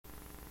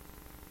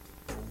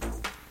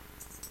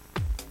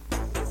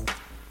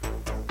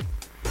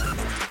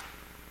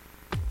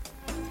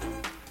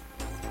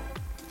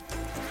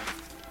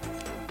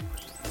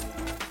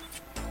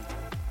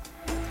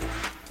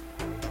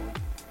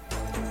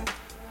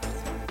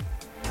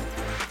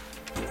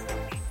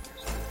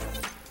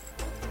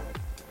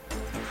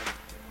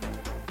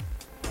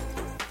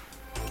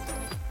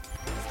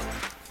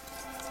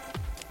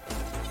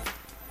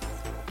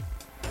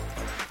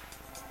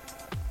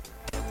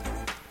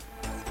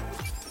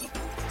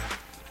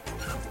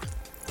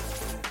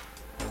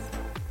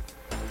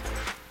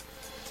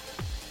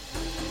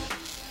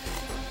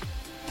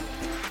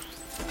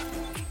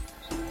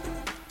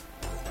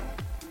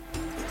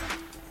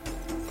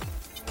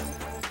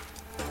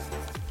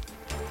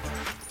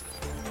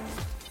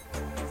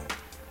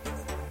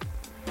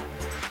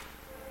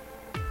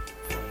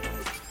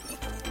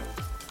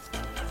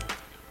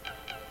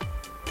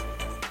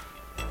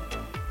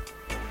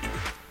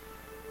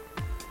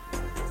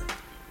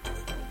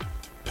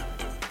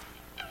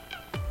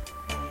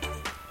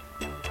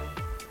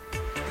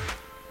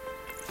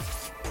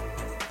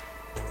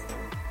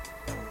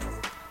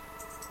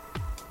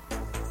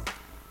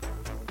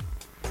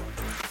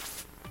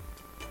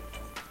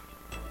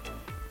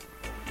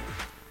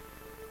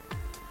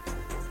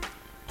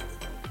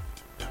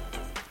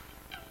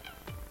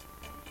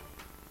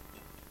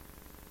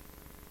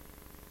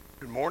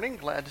morning.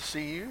 Glad to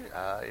see you.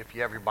 If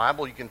you have your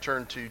Bible, you can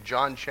turn to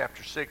John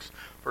chapter 6,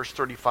 verse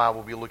 35.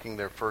 We'll be looking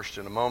there first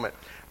in a moment.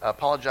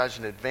 Apologize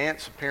in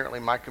advance. Apparently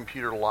my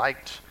computer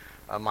liked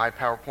my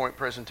PowerPoint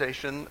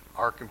presentation.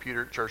 Our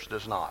computer at church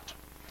does not.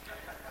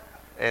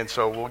 And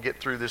so we'll get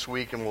through this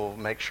week and we'll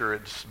make sure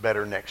it's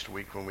better next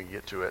week when we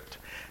get to it.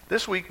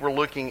 This week we're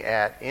looking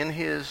at, in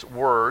his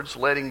words,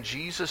 letting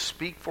Jesus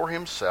speak for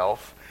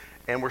himself.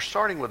 And we're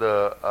starting with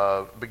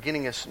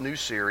beginning a new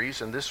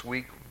series, and this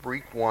week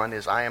week 1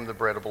 is I Am the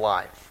Bread of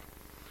Life.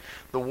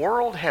 The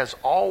world has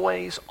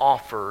always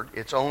offered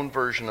its own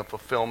version of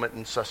fulfillment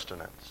and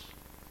sustenance.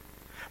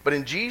 But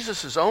in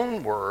Jesus'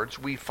 own words,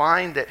 we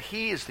find that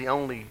he is the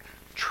only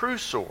true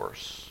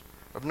source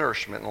of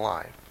nourishment and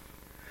life.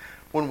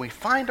 When we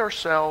find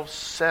ourselves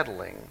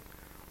settling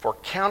for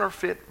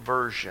counterfeit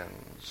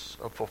versions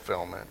of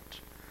fulfillment,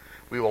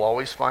 we will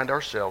always find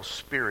ourselves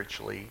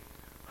spiritually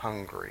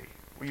hungry.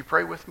 Will you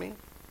pray with me?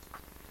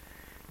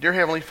 Dear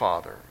Heavenly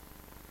Father,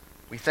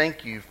 we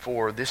thank you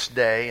for this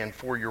day and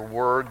for your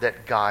word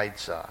that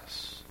guides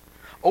us.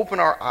 Open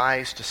our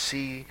eyes to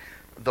see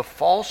the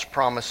false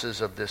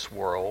promises of this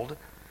world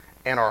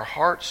and our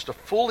hearts to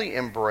fully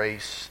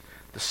embrace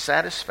the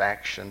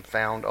satisfaction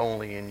found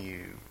only in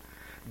you.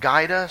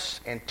 Guide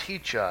us and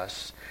teach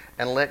us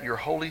and let your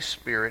Holy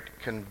Spirit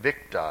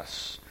convict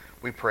us.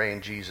 We pray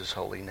in Jesus'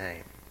 holy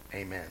name.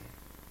 Amen.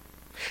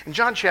 In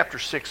John chapter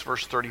 6,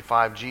 verse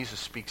 35,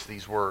 Jesus speaks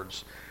these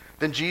words.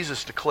 Then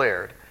Jesus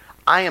declared,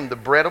 I am the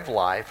bread of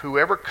life.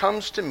 Whoever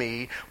comes to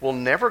me will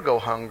never go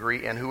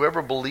hungry, and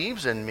whoever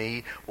believes in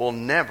me will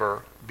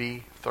never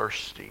be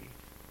thirsty.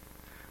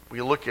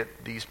 We look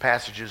at these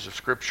passages of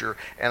Scripture,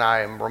 and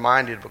I am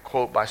reminded of a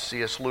quote by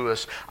C.S.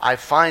 Lewis. I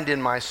find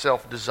in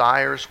myself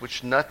desires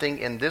which nothing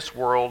in this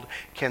world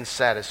can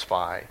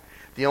satisfy.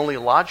 The only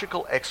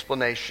logical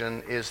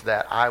explanation is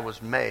that I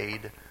was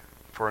made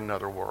for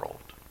another world.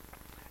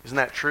 Isn't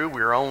that true?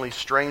 We are only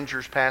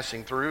strangers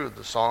passing through,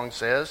 the song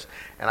says.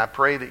 And I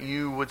pray that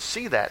you would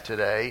see that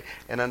today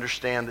and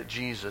understand that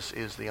Jesus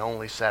is the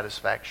only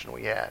satisfaction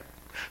we have.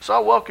 So I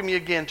welcome you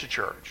again to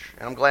church,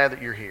 and I'm glad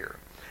that you're here.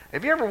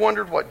 Have you ever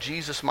wondered what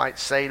Jesus might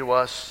say to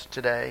us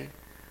today?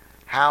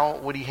 How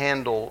would he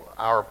handle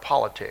our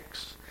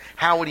politics?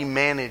 How would he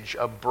manage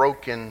a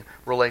broken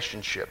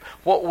relationship?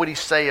 What would he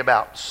say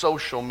about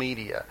social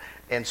media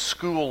and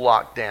school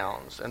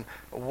lockdowns? And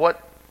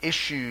what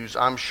issues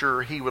I'm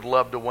sure he would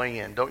love to weigh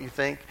in, don't you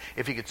think?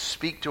 If he could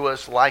speak to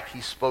us like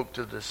he spoke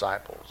to the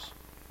disciples.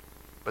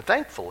 But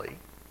thankfully,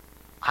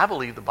 I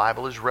believe the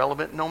Bible is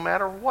relevant no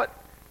matter what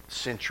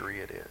century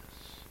it is,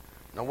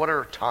 no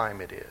matter time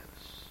it is.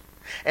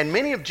 And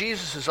many of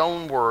Jesus'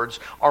 own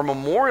words are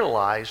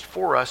memorialized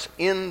for us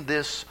in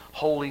this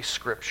Holy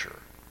Scripture.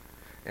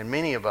 And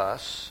many of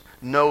us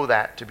know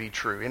that to be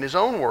true. In his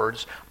own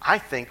words, I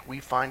think we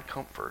find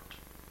comfort.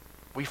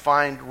 We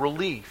find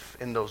relief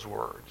in those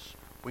words.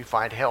 We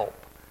find help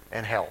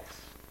and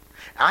health.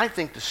 I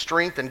think the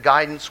strength and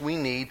guidance we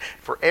need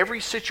for every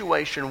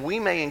situation we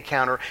may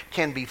encounter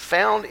can be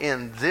found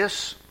in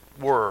this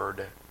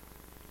word.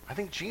 I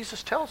think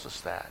Jesus tells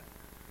us that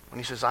when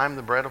he says, I'm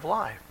the bread of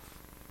life.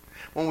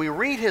 When we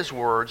read his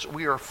words,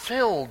 we are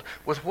filled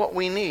with what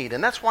we need.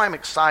 And that's why I'm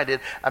excited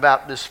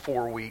about this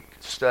 4-week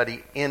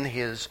study in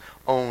his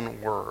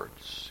own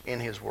words, in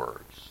his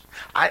words.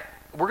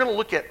 We're going to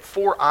look at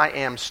 4 I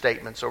am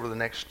statements over the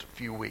next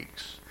few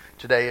weeks.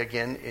 Today,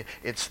 again,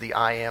 it's the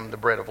I am the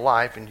bread of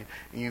life, and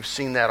you've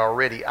seen that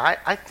already.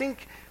 I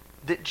think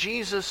that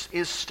Jesus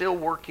is still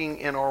working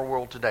in our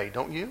world today,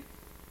 don't you?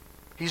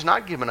 He's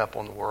not given up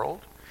on the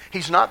world.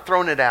 He's not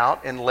thrown it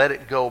out and let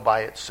it go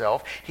by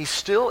itself. He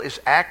still is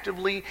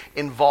actively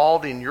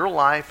involved in your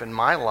life and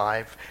my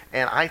life,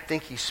 and I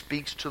think he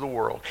speaks to the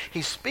world.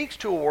 He speaks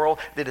to a world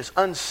that is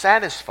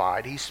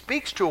unsatisfied. He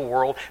speaks to a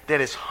world that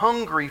is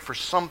hungry for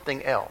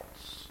something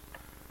else.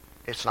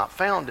 It's not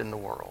found in the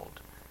world.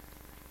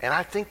 And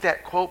I think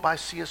that quote by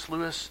C.S.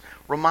 Lewis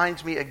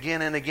reminds me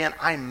again and again,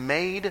 I'm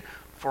made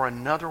for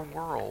another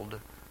world.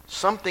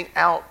 Something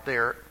out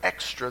there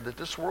extra that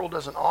this world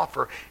doesn't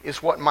offer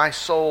is what my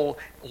soul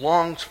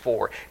longs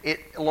for.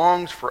 It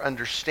longs for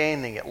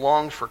understanding. It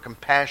longs for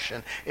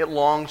compassion. It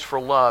longs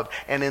for love.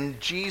 And in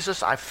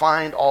Jesus, I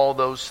find all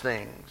those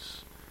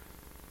things.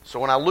 So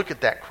when I look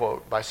at that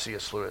quote by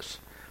C.S. Lewis,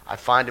 I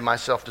find in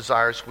myself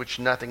desires which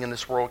nothing in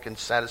this world can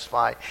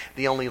satisfy.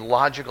 The only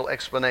logical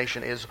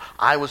explanation is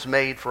I was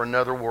made for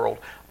another world.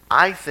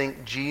 I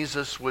think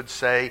Jesus would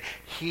say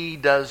he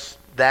does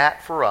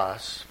that for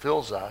us,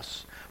 fills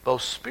us,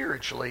 both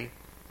spiritually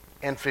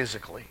and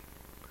physically.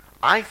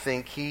 I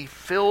think he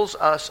fills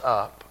us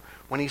up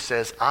when he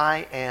says,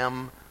 I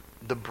am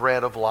the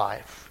bread of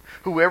life.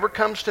 Whoever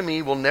comes to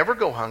me will never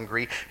go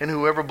hungry, and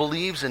whoever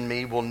believes in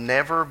me will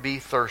never be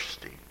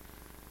thirsty.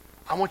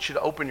 I want you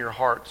to open your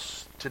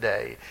hearts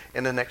today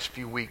in the next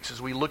few weeks as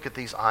we look at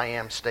these I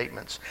am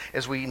statements,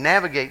 as we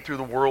navigate through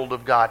the world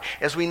of God,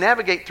 as we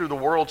navigate through the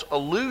world's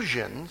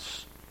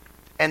illusions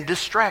and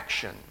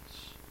distractions,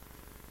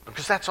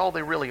 because that's all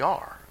they really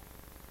are.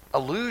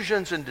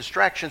 illusions and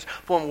distractions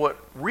from what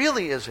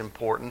really is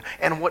important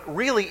and what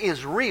really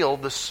is real,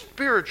 the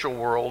spiritual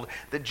world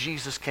that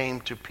Jesus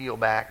came to peel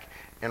back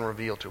and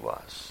reveal to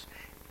us.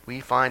 We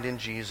find in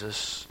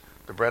Jesus,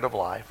 the bread of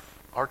life,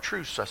 our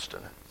true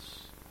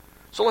sustenance.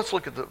 So let's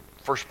look at the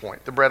first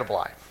point, the bread of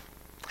life.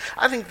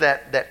 I think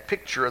that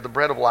picture of the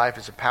bread of life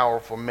is a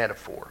powerful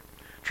metaphor.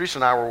 Teresa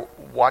and I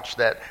watched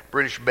that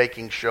British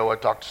baking show. I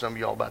talked to some of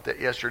y'all about that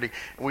yesterday.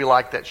 We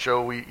like that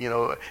show. We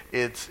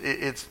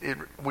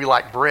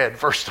like bread,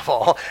 first of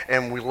all,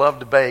 and we love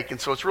to bake, and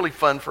so it's really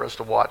fun for us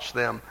to watch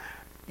them.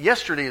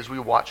 Yesterday, as we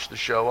watched the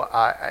show,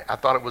 I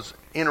thought it was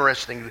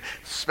interesting,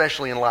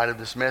 especially in light of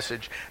this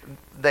message.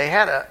 They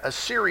had a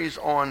series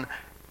on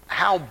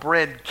how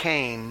bread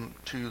came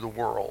to the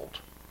world,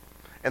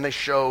 and they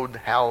showed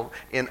how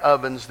in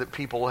ovens that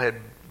people had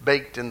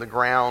baked in the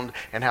ground,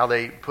 and how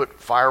they put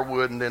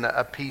firewood and then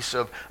a piece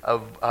of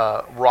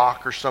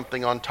rock or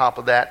something on top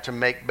of that to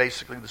make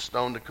basically the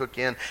stone to cook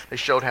in. They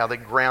showed how they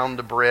ground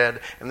the bread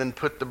and then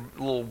put the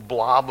little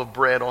blob of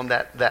bread on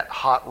that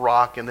hot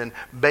rock and then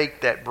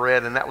baked that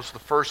bread. And that was the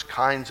first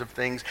kinds of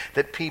things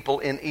that people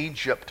in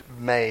Egypt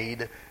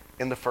made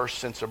in the first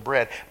sense of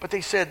bread. But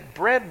they said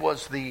bread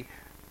was the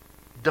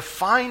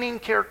defining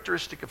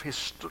characteristic of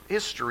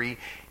history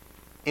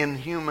in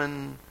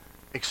human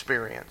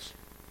experience.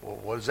 Well,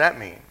 what does that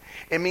mean?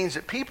 It means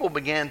that people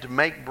began to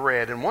make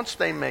bread, and once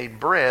they made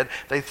bread,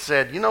 they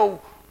said,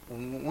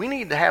 we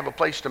need to have a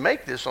place to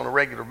make this on a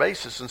regular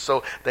basis, and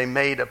so they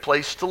made a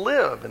place to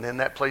live, and in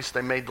that place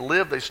they made to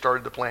live, they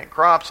started to plant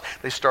crops,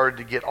 they started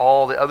to get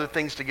all the other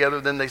things together.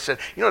 Then they said,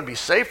 it'd be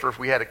safer if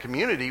we had a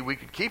community, we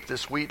could keep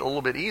this wheat a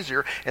little bit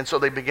easier, and so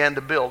they began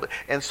to build.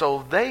 And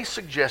so they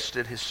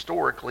suggested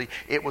historically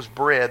it was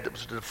bread that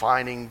was the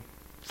defining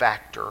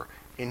factor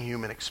in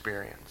human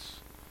experience.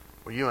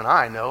 Well, you and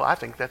I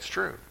think that's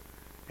true,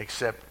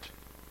 except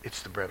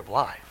it's the bread of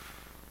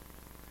life.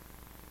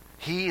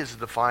 He is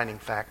the defining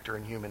factor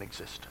in human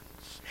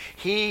existence.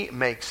 He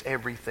makes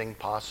everything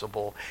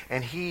possible,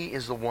 and He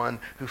is the one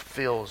who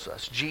fills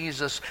us.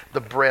 Jesus, the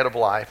bread of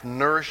life,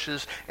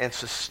 nourishes and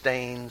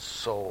sustains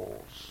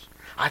souls.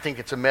 I think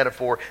it's a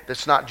metaphor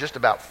that's not just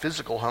about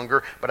physical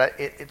hunger, but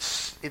it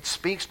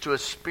speaks to a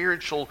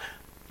spiritual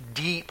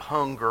deep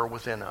hunger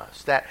within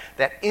us, that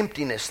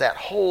emptiness, that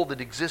hole that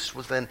exists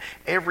within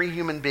every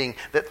human being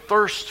that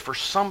thirsts for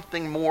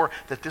something more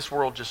that this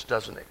world just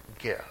doesn't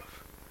give.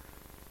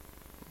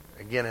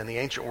 Again, in the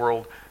ancient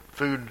world,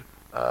 food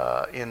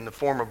in the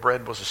form of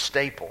bread was a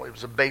staple. It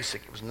was a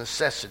basic. It was a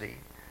necessity.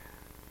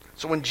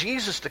 So when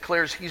Jesus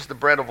declares He's the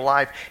bread of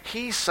life,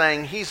 He's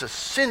saying He's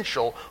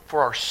essential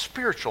for our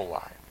spiritual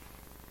life.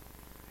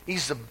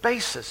 He's the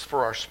basis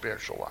for our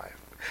spiritual life.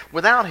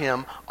 Without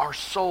Him, our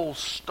souls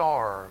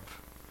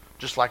starve,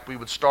 just like we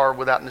would starve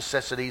without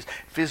necessities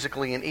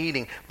physically in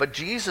eating. But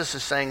Jesus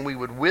is saying we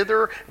would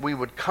wither, we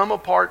would come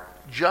apart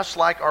just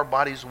like our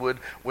bodies would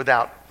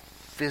without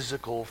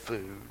physical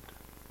food.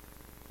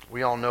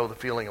 We all know the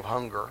feeling of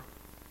hunger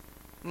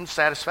and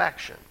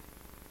satisfaction.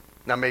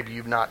 Now, maybe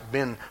you've not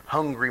been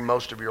hungry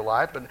most of your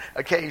life, but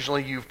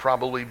occasionally you've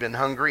probably been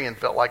hungry and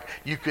felt like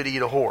you could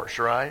eat a horse,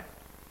 right?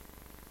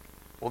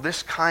 Well,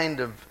 this kind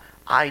of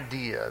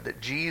idea that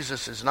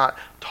Jesus is not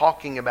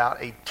talking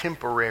about a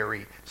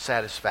temporary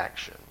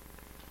satisfaction.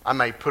 I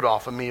may put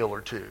off a meal or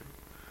two.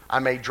 I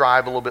may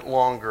drive a little bit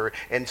longer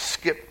and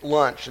skip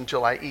lunch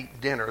until I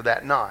eat dinner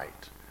that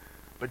night.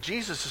 But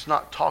Jesus is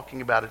not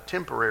talking about a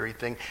temporary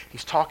thing.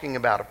 He's talking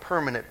about a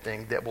permanent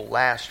thing that will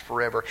last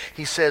forever.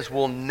 He says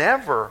we'll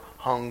never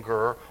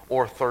hunger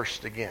or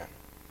thirst again.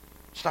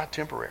 It's not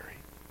temporary.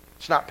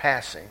 It's not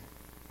passing.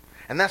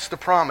 And that's the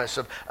promise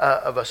of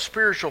a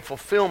spiritual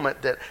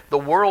fulfillment that the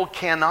world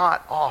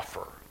cannot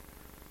offer.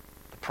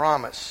 The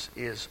promise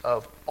is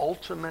of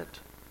ultimate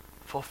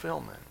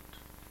fulfillment.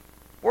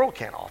 The world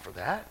can't offer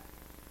that.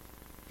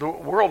 The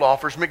world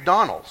offers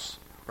McDonald's,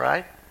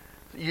 right?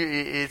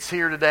 It's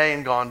here today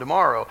and gone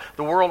tomorrow.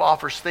 The world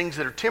offers things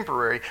that are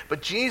temporary,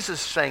 but Jesus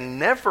is saying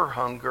never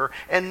hunger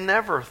and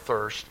never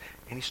thirst.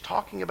 And He's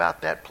talking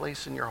about that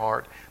place in your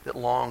heart that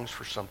longs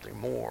for something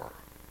more.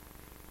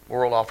 The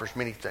world offers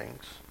many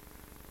things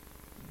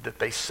that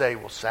they say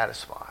will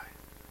satisfy.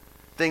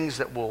 Things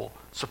that will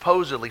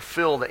supposedly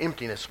fill the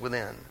emptiness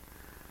within.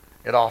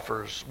 It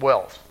offers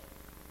wealth,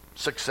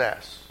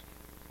 success.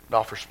 It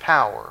offers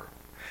power.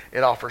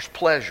 It offers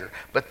pleasure.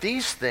 But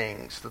these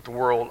things that the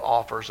world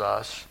offers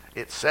us,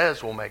 it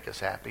says will make us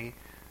happy,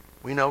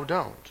 we know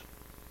don't.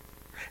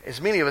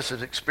 As many of us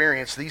have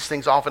experienced, these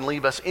things often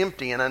leave us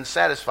empty and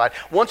unsatisfied.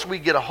 Once we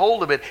get a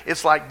hold of it,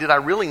 it's like, did I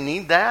really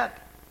need that?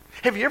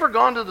 Have you ever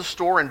gone to the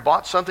store and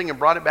bought something and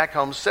brought it back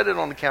home, set it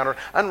on the counter,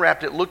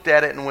 unwrapped it, looked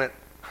at it, and went,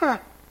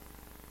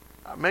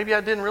 maybe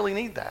I didn't really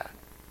need that.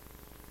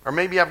 Or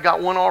maybe I've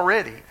got one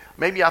already.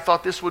 Maybe I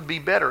thought this would be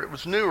better. It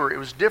was newer, it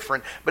was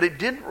different, but it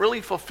didn't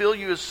really fulfill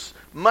you as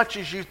much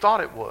as you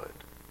thought it would.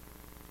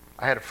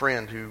 I had a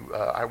friend who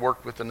I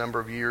worked with a number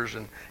of years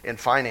in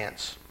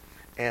finance,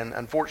 and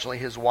unfortunately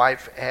his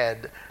wife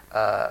had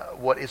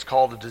what is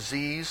called a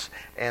disease,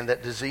 and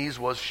that disease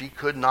was she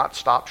could not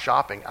stop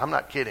shopping. I'm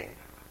not kidding.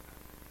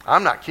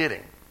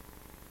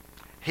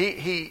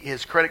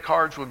 His credit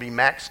cards would be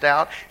maxed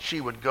out.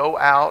 She would go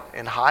out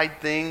and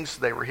hide things.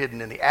 They were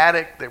hidden in the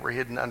attic. They were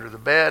hidden under the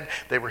bed.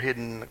 They were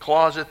hidden in the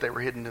closet. They were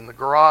hidden in the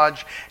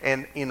garage.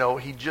 And,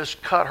 he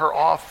just cut her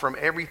off from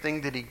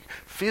everything that he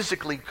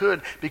physically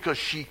could because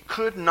she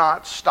could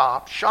not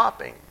stop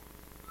shopping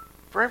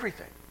for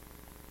everything.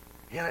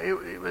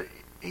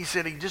 He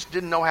said he just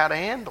didn't know how to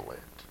handle it.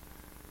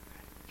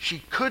 She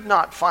could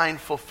not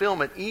find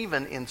fulfillment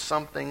even in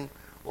something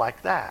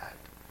like that.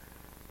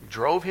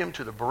 Drove him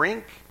to the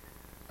brink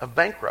of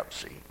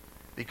bankruptcy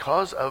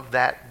because of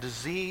that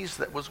disease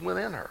that was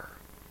within her.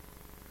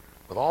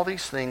 With all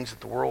these things that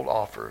the world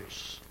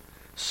offers,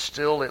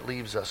 still it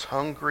leaves us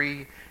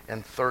hungry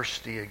and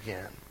thirsty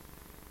again.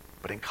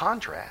 But in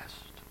contrast,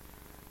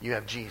 you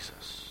have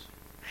Jesus.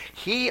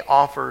 He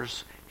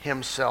offers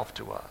himself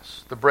to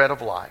us, the bread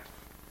of life.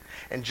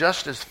 And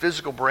just as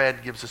physical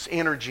bread gives us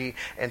energy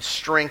and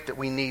strength that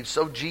we need,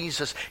 so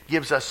Jesus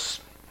gives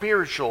us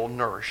spiritual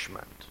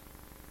nourishment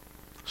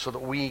so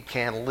that we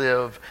can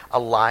live a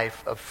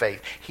life of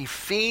faith. He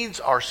feeds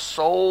our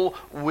soul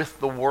with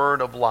the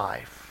word of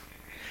life.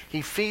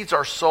 He feeds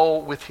our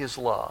soul with his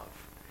love.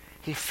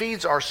 He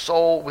feeds our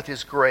soul with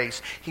his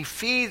grace. He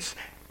feeds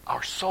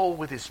our soul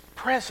with his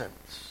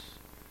presence.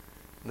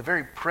 And the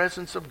very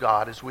presence of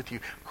God is with you.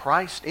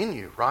 Christ in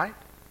you, right?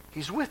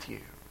 He's with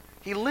you.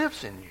 He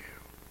lives in you.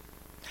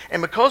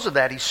 And because of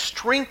that, he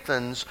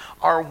strengthens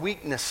our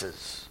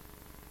weaknesses.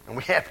 And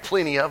we have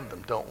plenty of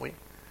them, don't we?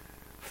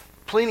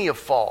 Plenty of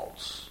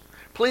faults.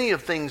 Plenty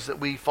of things that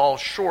we fall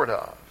short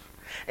of.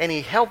 And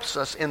he helps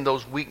us in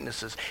those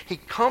weaknesses. He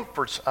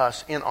comforts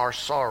us in our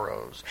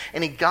sorrows.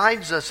 And he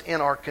guides us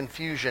in our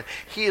confusion.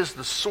 He is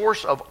the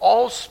source of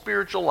all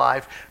spiritual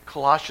life.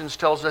 Colossians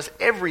tells us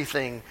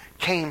everything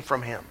came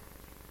from him.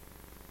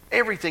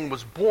 Everything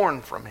was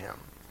born from him.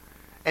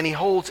 And he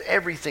holds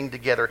everything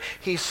together.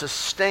 He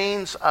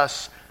sustains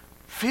us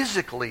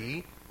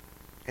physically,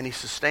 and he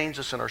sustains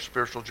us in our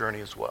spiritual journey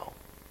as well.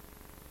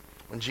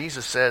 When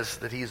Jesus says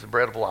that he is the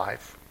bread of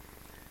life,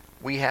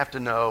 we have to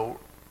know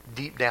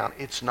deep down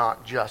it's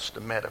not just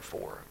a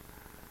metaphor.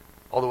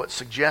 Although it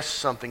suggests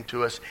something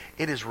to us,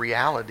 it is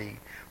reality.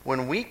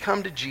 When we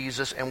come to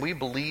Jesus and we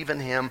believe in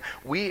him,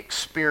 we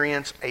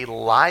experience a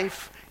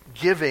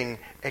life-giving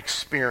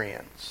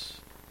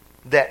experience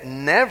that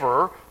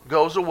never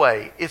goes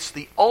away. It's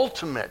the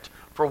ultimate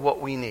for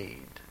what we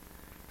need.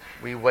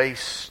 We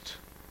waste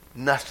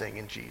nothing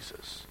in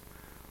Jesus.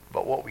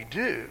 But what we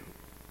do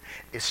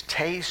is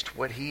taste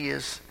what he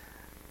is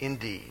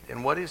indeed.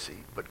 And what is he?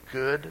 But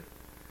good.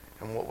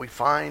 And what we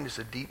find is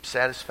a deep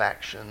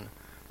satisfaction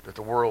that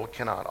the world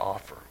cannot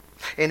offer.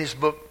 In his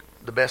book,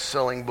 the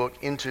best-selling book,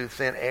 Into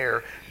Thin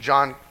Air,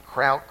 John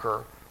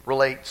Crowker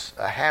relates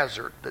a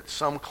hazard that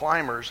some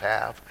climbers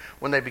have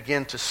when they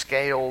begin to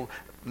scale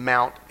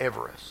Mount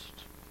Everest.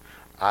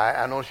 I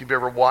don't know if you've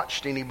ever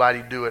watched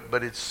anybody do it,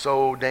 but it's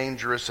so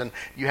dangerous, and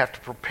you have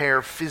to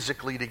prepare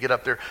physically to get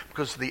up there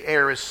because the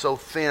air is so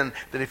thin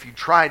that if you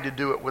tried to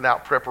do it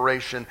without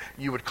preparation,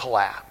 you would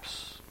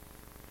collapse.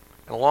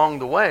 And along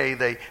the way,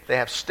 they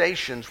have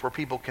stations where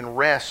people can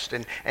rest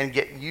and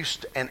get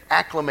used to, and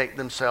acclimate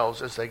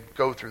themselves as they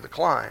go through the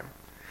climb.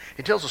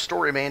 He tells a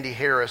story of Andy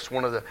Harris,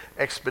 one of the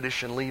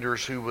expedition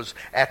leaders who was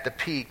at the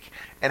peak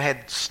and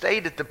had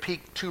stayed at the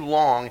peak too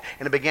long,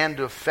 and it began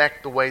to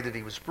affect the way that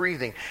he was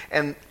breathing.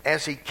 And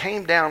as he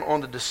came down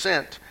on the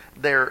descent,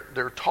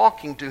 they're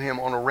talking to him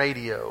on a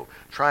radio,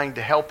 trying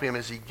to help him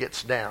as he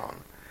gets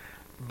down.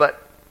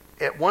 But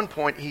at one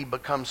point, he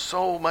becomes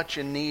so much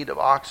in need of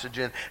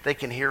oxygen, they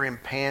can hear him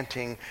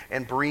panting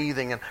and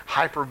breathing and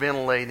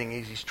hyperventilating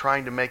as he's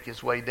trying to make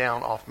his way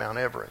down off Mount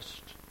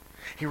Everest.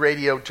 He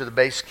radioed to the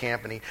base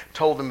camp and he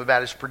told them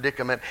about his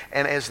predicament.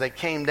 And as they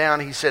came down,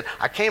 he said,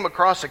 I came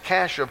across a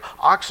cache of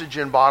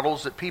oxygen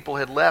bottles that people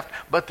had left,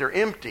 but they're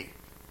empty.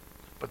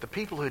 But the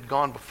people who had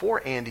gone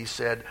before Andy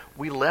said,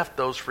 we left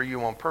those for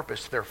you on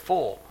purpose. They're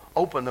full.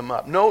 Open them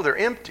up. No, they're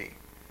empty.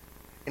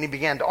 And he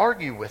began to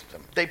argue with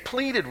them. They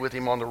pleaded with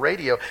him on the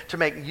radio to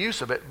make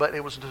use of it, but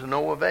it was to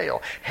no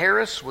avail.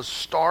 Harris was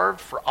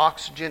starved for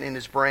oxygen in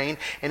his brain,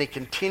 and he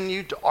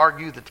continued to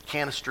argue that the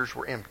canisters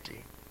were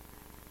empty.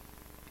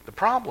 The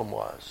problem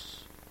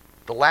was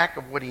the lack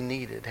of what he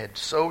needed had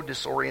so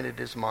disoriented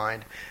his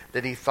mind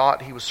that he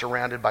thought he was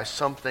surrounded by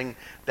something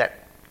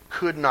that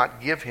could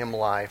not give him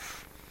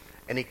life,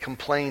 and he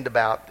complained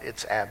about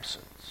its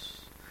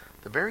absence.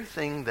 The very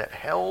thing that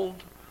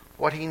held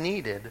what he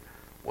needed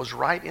was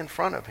right in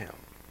front of him.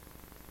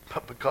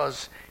 But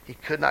because he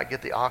could not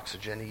get the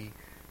oxygen, he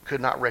could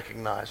not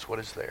recognize what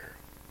is there.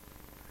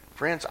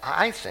 Friends,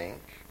 I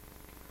think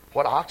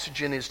what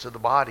oxygen is to the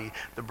body,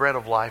 the bread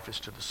of life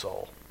is to the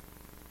soul.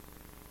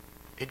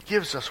 It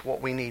gives us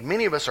what we need.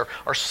 Many of us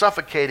are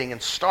suffocating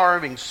and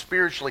starving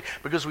spiritually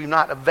because we've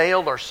not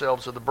availed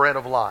ourselves of the bread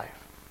of life.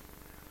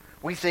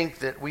 We think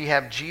that we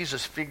have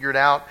Jesus figured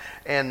out,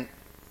 and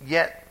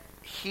yet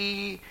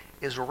he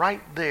is right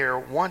there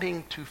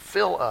wanting to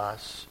fill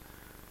us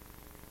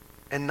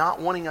and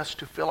not wanting us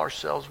to fill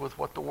ourselves with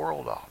what the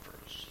world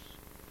offers.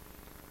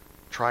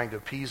 Trying to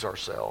appease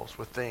ourselves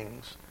with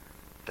things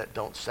that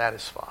don't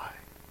satisfy.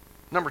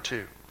 Number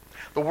 2,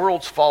 the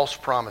world's false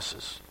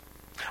promises.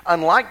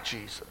 Unlike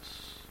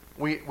Jesus,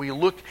 we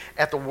look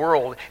at the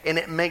world and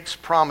it makes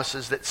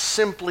promises that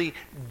simply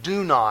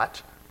do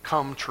not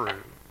come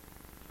true.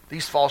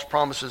 These false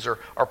promises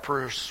are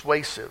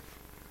persuasive,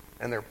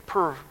 and they're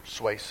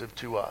persuasive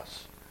to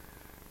us.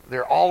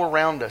 They're all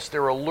around us.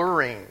 They're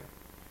alluring.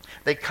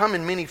 They come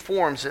in many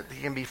forms that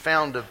can be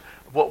found of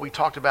what we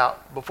talked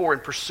about before in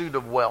pursuit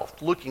of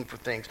wealth, looking for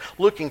things,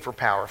 looking for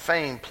power,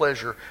 fame,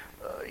 pleasure,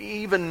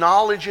 even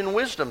knowledge and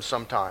wisdom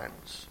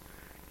sometimes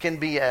can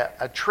be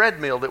a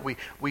treadmill that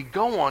we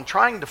go on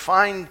trying to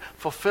find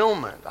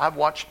fulfillment. I've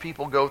watched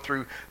people go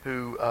through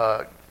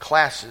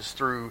classes,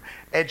 through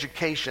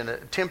education,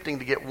 attempting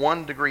to get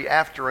one degree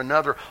after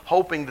another,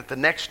 hoping that the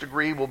next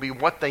degree will be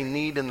what they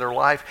need in their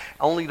life,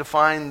 only to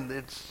find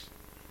it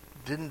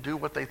didn't do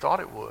what they thought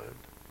it would.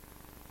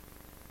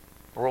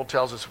 The world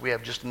tells us if we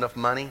have just enough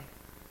money,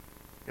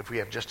 if we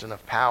have just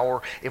enough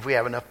power, if we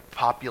have enough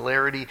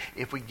popularity,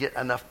 if we get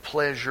enough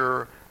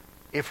pleasure,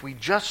 if we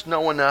just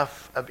know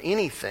enough of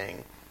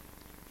anything,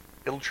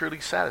 it'll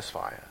truly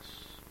satisfy us.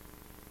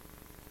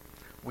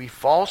 We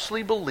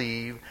falsely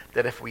believe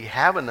that if we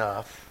have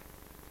enough,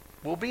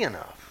 we'll be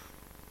enough.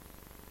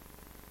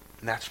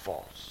 And that's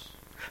false.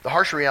 The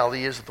harsh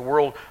reality is that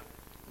the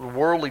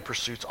worldly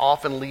pursuits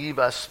often leave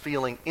us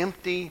feeling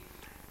empty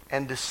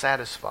and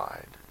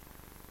dissatisfied.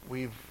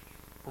 We've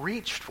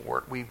reached for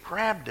it, we've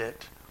grabbed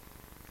it,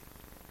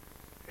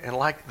 and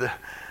like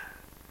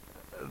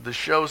the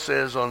show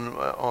says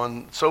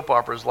on soap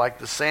operas, like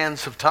the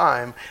sands of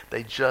time,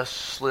 they just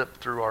slip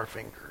through our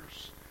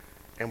fingers,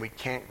 and we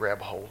can't grab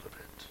hold of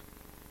it.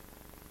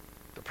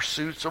 The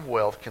pursuits of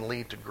wealth can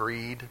lead to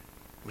greed,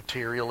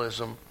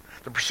 materialism.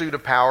 The pursuit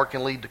of power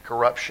can lead to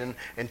corruption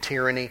and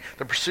tyranny.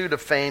 The pursuit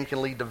of fame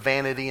can lead to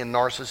vanity and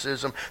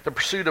narcissism. The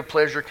pursuit of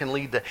pleasure can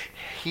lead to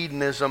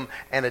hedonism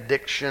and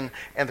addiction.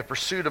 And the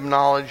pursuit of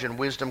knowledge and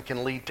wisdom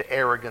can lead to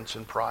arrogance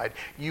and pride.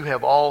 You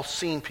have all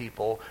seen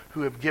people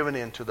who have given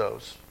in to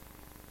those.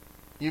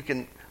 You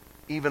can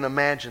even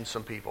imagine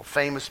some people,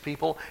 famous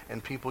people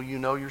and people you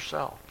know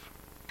yourself.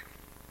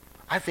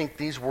 I think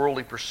these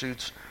worldly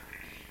pursuits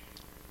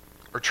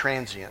are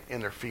transient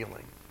in their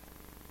feeling.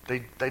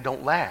 They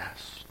don't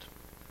last.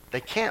 They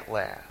can't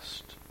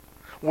last.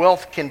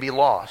 Wealth can be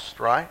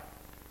lost, right?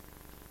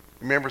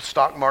 Remember the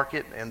stock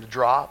market and the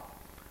drop?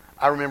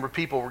 I remember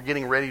people were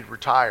getting ready to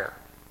retire.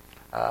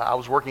 I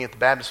was working at the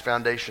Baptist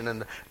Foundation,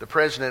 and the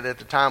president at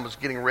the time was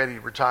getting ready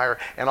to retire,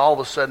 and all of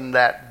a sudden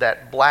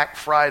that Black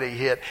Friday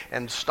hit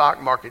and the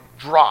stock market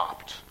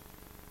dropped.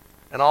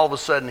 And all of a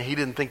sudden he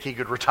didn't think he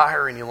could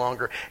retire any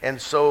longer, and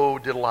so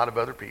did a lot of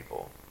other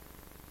people.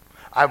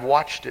 I've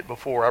watched it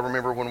before. I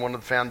remember when one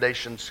of the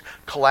foundations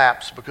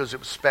collapsed because it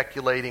was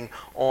speculating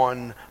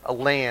on a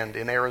land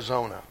in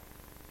Arizona.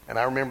 And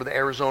I remember the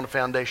Arizona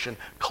Foundation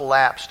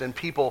collapsed and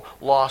people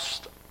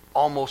lost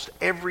almost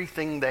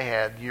everything they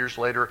had. Years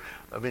later,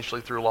 eventually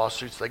through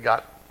lawsuits, they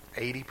got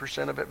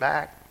 80% of it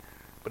back.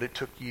 But it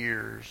took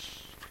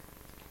years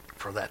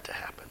for that to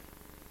happen.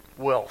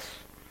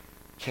 Wealth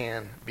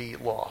can be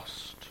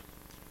lost.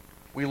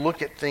 We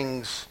look at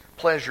things,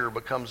 pleasure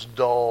becomes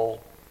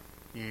dull.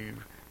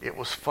 It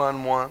was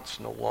fun once,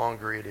 no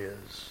longer it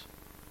is.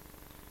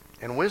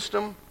 And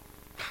wisdom,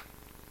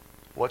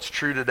 what's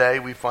true today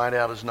we find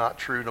out is not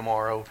true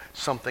tomorrow.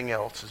 Something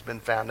else has been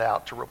found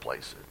out to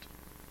replace it.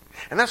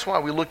 And that's why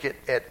we look at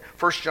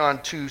 1 John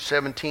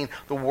 2:17.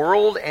 The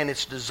world and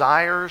its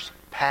desires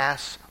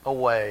pass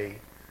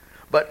away,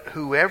 but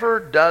whoever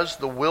does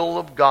the will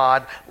of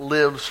God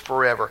lives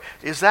forever.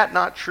 Is that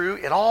not true?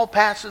 It all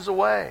passes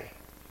away.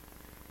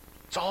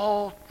 It's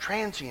all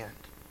transient.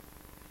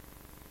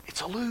 It's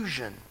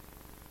illusion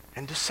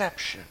and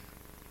deception.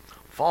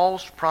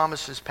 False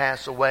promises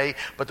pass away,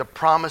 but the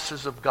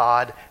promises of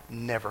God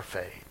never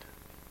fade.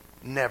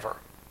 Never.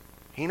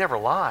 He never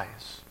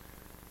lies,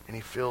 and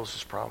he fulfills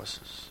his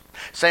promises.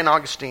 St.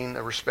 Augustine,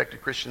 a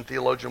respected Christian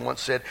theologian,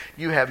 once said,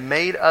 "You have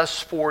made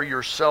us for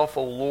yourself,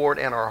 O Lord,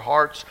 and our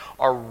hearts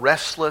are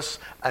restless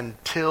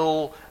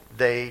until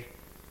they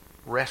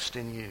rest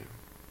in you."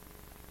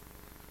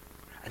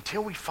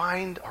 Until we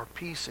find our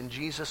peace in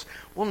Jesus,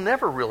 we'll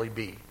never really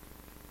be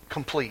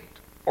complete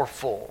or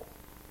full.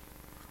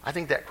 I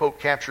think that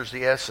quote captures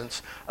the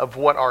essence of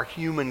what our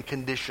human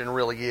condition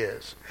really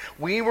is.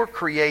 We were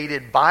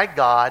created by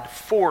God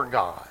for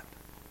God.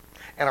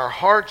 And our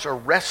hearts are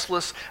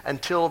restless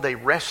until they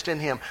rest in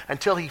Him.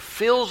 Until He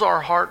fills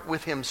our heart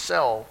with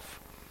Himself,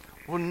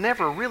 we're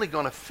never really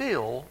going to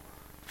feel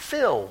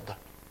filled.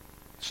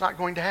 It's not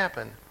going to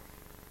happen.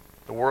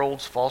 The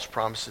world's false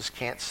promises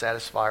can't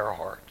satisfy our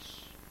hearts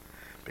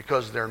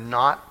because they're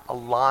not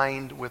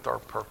aligned with our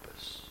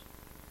purpose.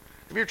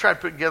 Have you ever tried to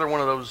put together one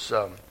of those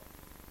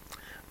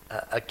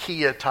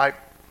IKEA-type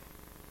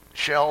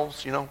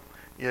shelves? You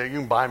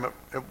can buy them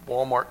at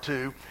Walmart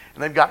too.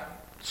 And they've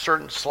got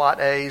certain slot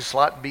A,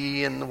 slot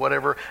B, and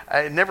whatever.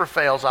 It never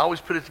fails. I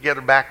always put it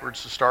together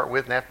backwards to start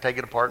with and have to take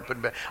it apart and put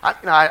it back.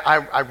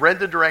 I read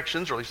the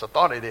directions, or at least I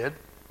thought I did,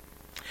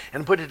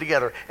 and put it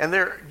together. And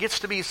there gets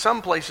to be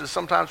some places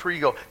sometimes where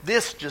you go,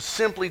 this just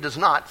simply does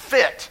not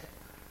fit.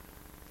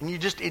 And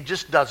it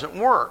just doesn't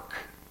work.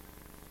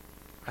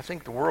 I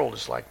think the world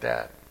is like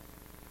that.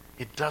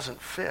 It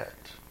doesn't fit.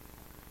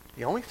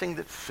 The only thing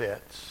that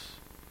fits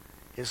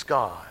is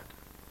God.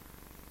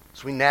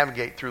 As we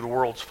navigate through the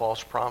world's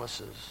false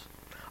promises,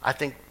 I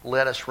think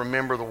let us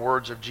remember the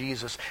words of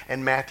Jesus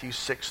in Matthew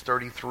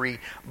 6:33.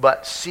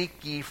 But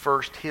seek ye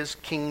first his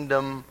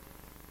kingdom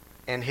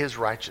and his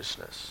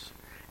righteousness,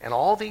 and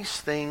all these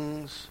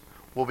things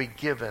will be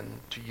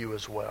given to you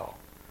as well.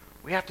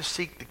 We have to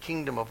seek the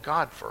kingdom of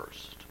God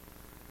first.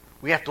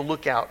 We have to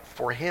look out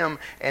for him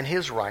and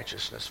his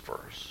righteousness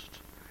first.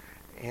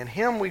 In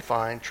him we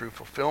find true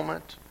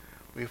fulfillment,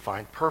 we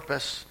find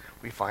purpose,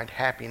 we find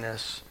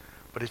happiness,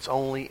 but it's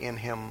only in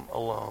him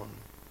alone.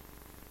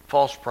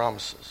 False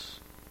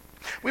promises.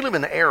 We live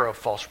in the era of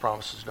false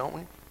promises, don't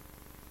we?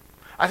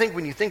 I think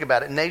when you think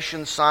about it,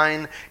 nations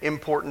sign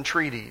important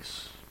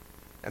treaties,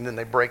 and then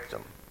they break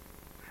them.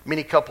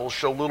 Many couples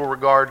show little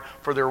regard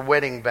for their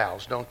wedding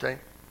vows, don't they?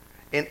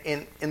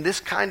 In this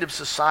kind of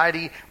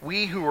society,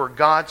 we who are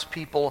God's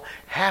people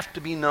have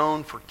to be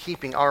known for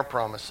keeping our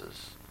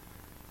promises.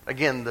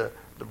 Again, the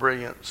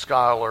brilliant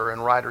scholar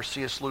and writer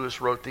C.S.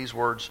 Lewis wrote these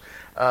words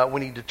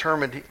when he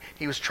determined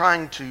he was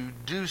trying to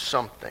do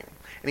something.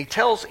 And he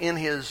tells in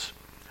his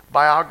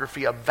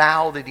biography a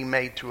vow that he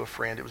made to a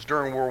friend. It was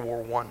during World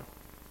War I.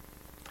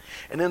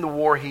 And in the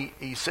war,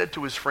 he said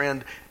to his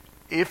friend,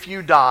 "If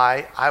you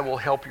die, I will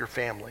help your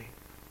family."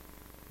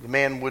 The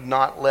man would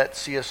not let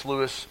C.S.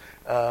 Lewis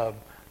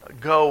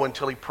go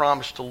until he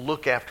promised to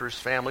look after his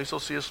family. So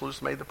C.S.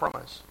 Lewis made the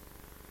promise.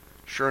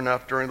 Sure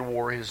enough, during the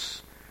war,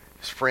 his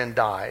friend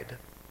died.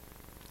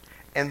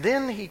 And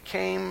then he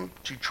came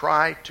to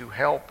try to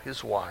help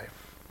his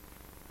wife.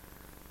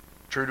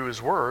 True to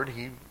his word,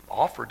 he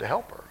offered to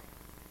help her.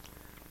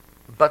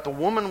 But the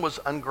woman was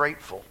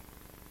ungrateful.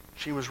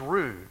 She was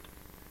rude.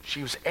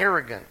 She was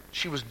arrogant.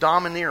 She was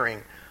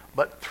domineering.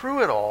 But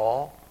through it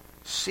all,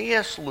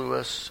 C.S.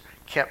 Lewis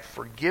kept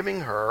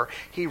forgiving her.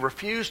 He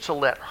refused to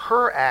let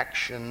her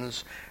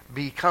actions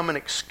become an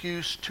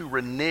excuse to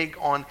renege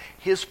on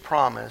his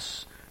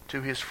promise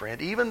to his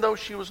friend. Even though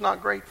she was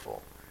not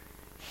grateful,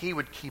 he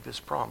would keep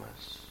his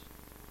promise.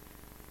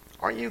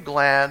 Aren't you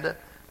glad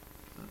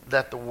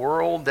that the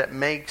world that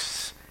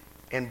makes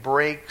and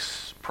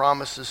breaks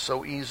promises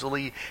so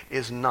easily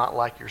is not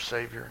like your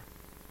Savior?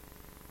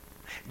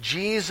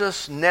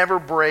 Jesus never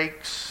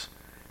breaks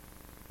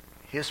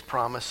his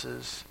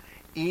promises,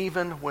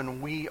 even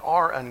when we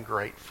are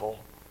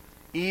ungrateful,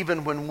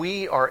 even when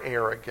we are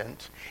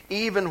arrogant,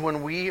 even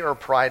when we are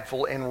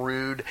prideful and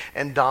rude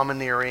and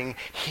domineering.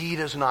 He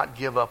does not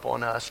give up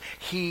on us.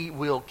 He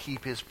will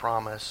keep his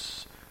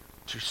promise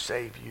to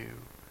save you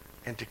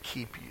and to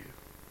keep you,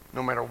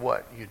 no matter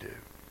what you do.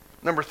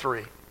 Number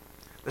 3,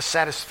 the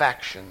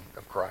satisfaction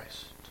of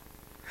Christ.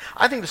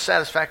 I think the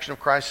satisfaction of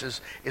Christ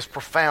is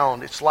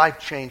profound. It's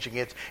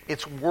life-changing.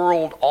 It's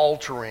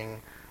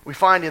world-altering. We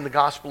find in the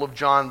Gospel of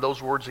John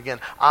those words again,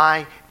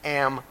 "I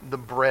am the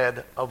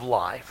bread of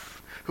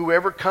life.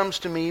 Whoever comes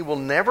to me will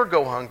never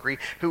go hungry.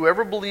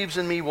 Whoever believes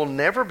in me will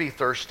never be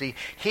thirsty."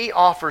 He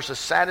offers a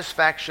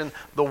satisfaction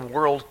the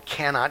world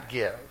cannot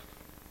give.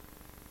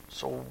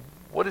 So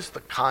what is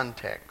the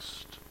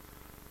context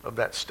of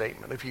that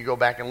statement? If you go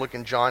back and look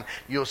in John,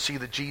 you'll see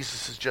that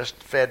Jesus has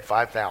just fed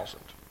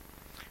 5,000.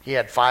 He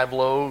had 5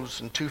 loaves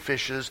and 2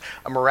 fishes,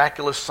 a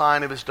miraculous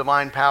sign of his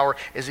divine power.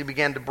 As he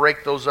began to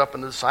break those up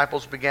and the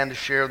disciples began to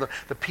share them,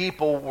 the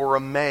people were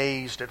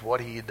amazed at what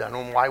he had done.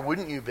 And why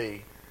wouldn't you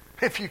be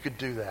if you could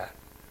do that?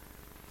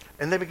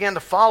 And they began to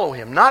follow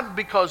him, not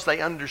because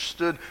they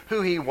understood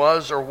who he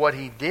was or what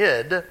he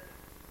did.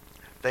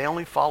 They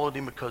only followed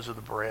him because of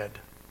the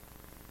bread.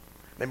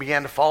 They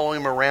began to follow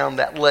him around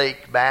that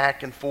lake,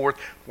 back and forth,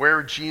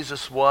 where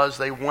Jesus was.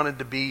 They wanted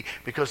to be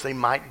because they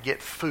might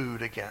get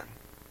food again.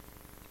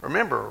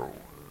 Remember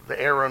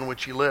the era in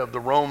which he lived, the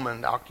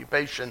Roman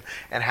occupation,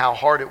 and how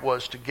hard it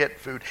was to get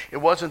food. It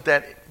wasn't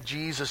that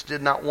Jesus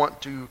did not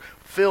want to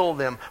fill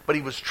them, but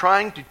he was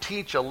trying to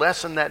teach a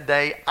lesson that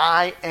day.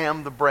 I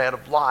am the bread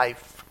of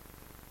life.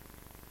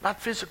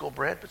 Not physical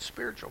bread, but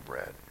spiritual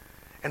bread.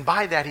 And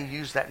by that he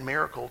used that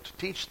miracle to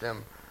teach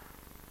them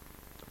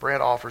the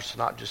bread offers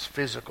not just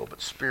physical,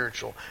 but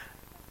spiritual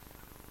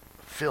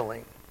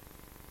filling.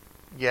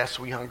 Yes,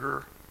 we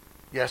hunger.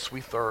 Yes, we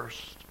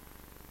thirst.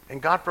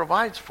 And God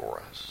provides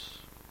for us.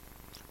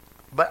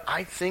 But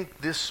I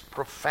think this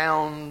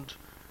profound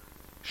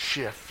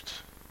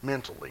shift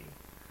mentally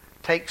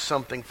takes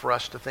something for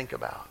us to think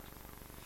about.